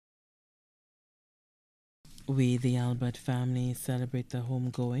We, the Albert family, celebrate the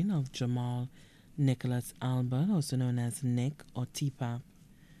homegoing of Jamal Nicholas Albert, also known as Nick or T-Pap,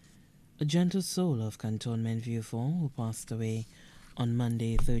 a gentle soul of Cantonment View 4 who passed away on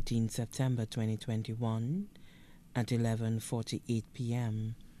Monday, 13 September 2021 at 11:48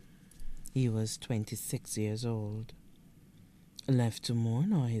 p.m. He was 26 years old. Left to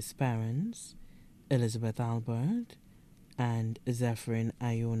mourn are his parents, Elizabeth Albert and Zephyrin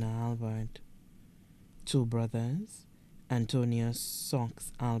Iona Albert, two brothers, Antonio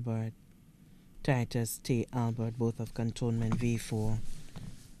Sox Albert, Titus T. Albert, both of Cantonment V4,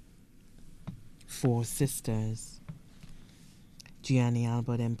 four sisters, Gianni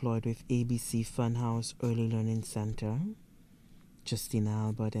Albert, employed with ABC Funhouse Early Learning Center, Justina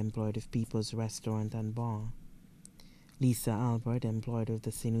Albert, employed with People's Restaurant and Bar, Lisa Albert, employed with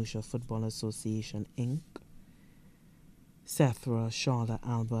the St. Lucia Football Association, Inc., Sethra Charlotte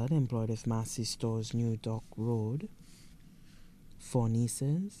Albert, employed with Massey Stores New Dock Road, four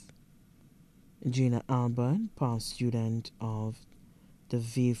nieces, Gina Albert, past student of the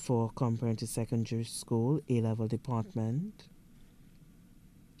V4 Comprehensive Secondary School A-Level Department,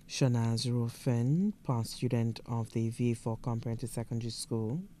 Shanaz Ruffin, past student of the V4 Comprehensive Secondary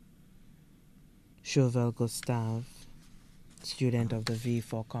School, Chauvel Gustave, student of the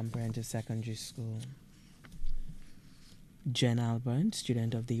V4 Comprehensive Secondary School, Jen Albert,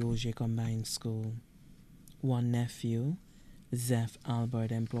 student of the Auger Combined School, one nephew, Zeph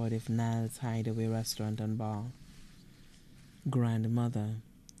Albert, employed with Niles Hideaway Restaurant and Bar, grandmother,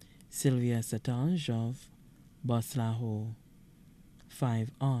 Sylvia Satange of Boslaho,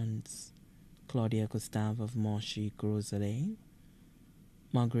 five aunts, Claudia Gustave of Moshi Groselet,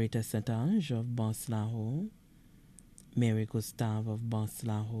 Margareta Satange of Boslaho, Mary Gustave of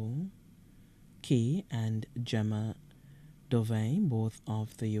Boslaho, Kay and Gemma Dovey, both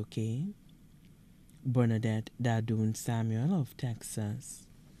of the UK, Bernadette Dadoun Samuel of Texas,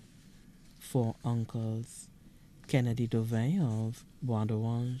 four uncles, Kennedy Dovey of Bois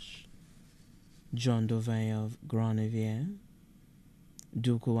d'Orange, John Dovey of Grenovier,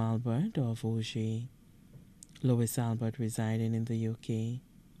 Duco Albert of Auger, Louis Albert residing in the UK,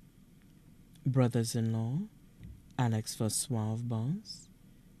 brothers-in-law, Alex Francois of Boss,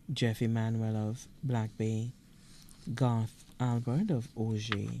 Jeff Emmanuel of Black Bay, Garth Albert of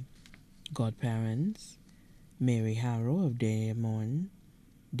Auger, godparents, Mary Harrow of Dearmorn,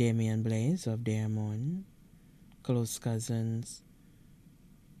 Damian Blaze of Dearmorn, close cousins,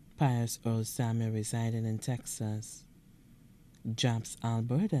 Pius Earl Samuel residing in Texas, Japs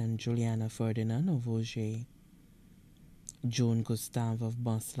Albert and Juliana Ferdinand of Auger, Joan Gustave of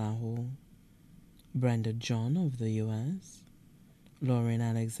Boslaho, Brenda John of the U.S., Lauren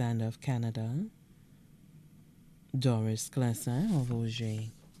Alexander of Canada, Doris Klesser of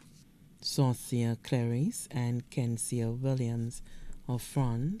Auger, Saucia Clarice and Kensia Williams of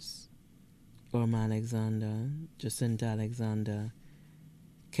France, Irma Alexander, Jacinta Alexander,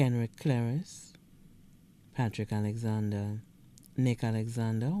 Kenrick Claris, Patrick Alexander, Nick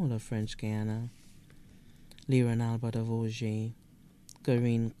Alexander, all of French Guiana, Liran Albert of Auger,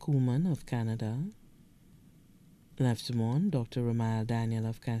 Corinne Kuhlman of Canada, Leftemont, Dr. Ramal Daniel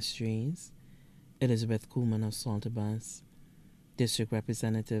of Castries, Elizabeth Kuhlman of Salterbus, District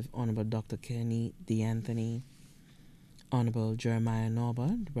Representative Honorable Dr. Kenny DeAnthony, Honorable Jeremiah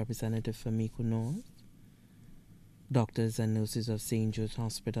Norbert, Representative for Mico North, doctors and nurses of St. Jude's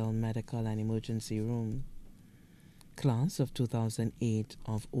Hospital Medical and Emergency Room, class of 2008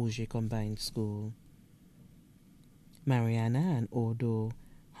 of Auger Combined School, Mariana and Odo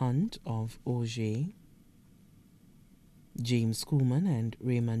Hunt of Auger, James Kuhlman and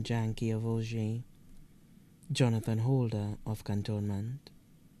Raymond Janke of Auger, Jonathan Holder of Cantonment,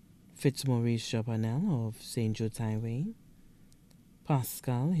 Fitzmaurice Chabanel of St. Jude's Highway,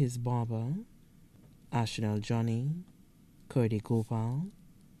 Pascal, his barber, Ashnell Johnny, Curdy Gopal,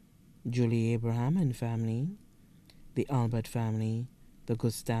 Julie Abraham and family, the Albert family, the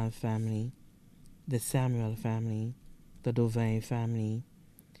Gustave family, the Samuel family, the Dovey family,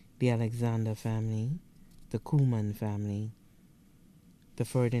 the Alexander family, the Kuhlman family, the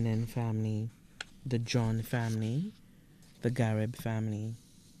Ferdinand family, the John family, the Garib family,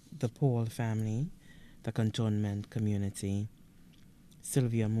 the Paul family, the Cantonment community,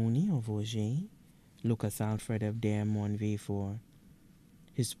 Sylvia Mooney of Auger, Lucas Alfred of Dearmorn V4,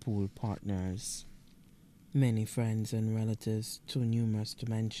 his pool partners, many friends and relatives too numerous to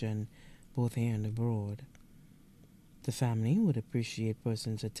mention both here and abroad. The family would appreciate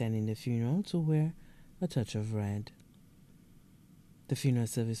persons attending the funeral to wear a touch of red. The funeral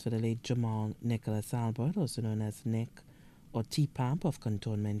service for the late Jamal Nicholas Albert, also known as Nick or T-Pap of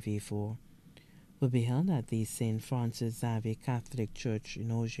Cantonment V4, will be held at the St. Francis Xavier Catholic Church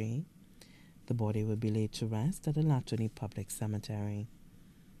in Auger. The body will be laid to rest at the Latony Public Cemetery.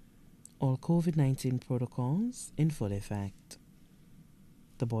 All COVID-19 protocols in full effect.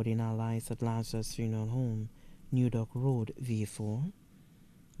 The body now lies at Lazarus Funeral Home, New Dock Road, V4.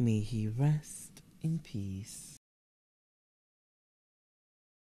 May he rest in peace.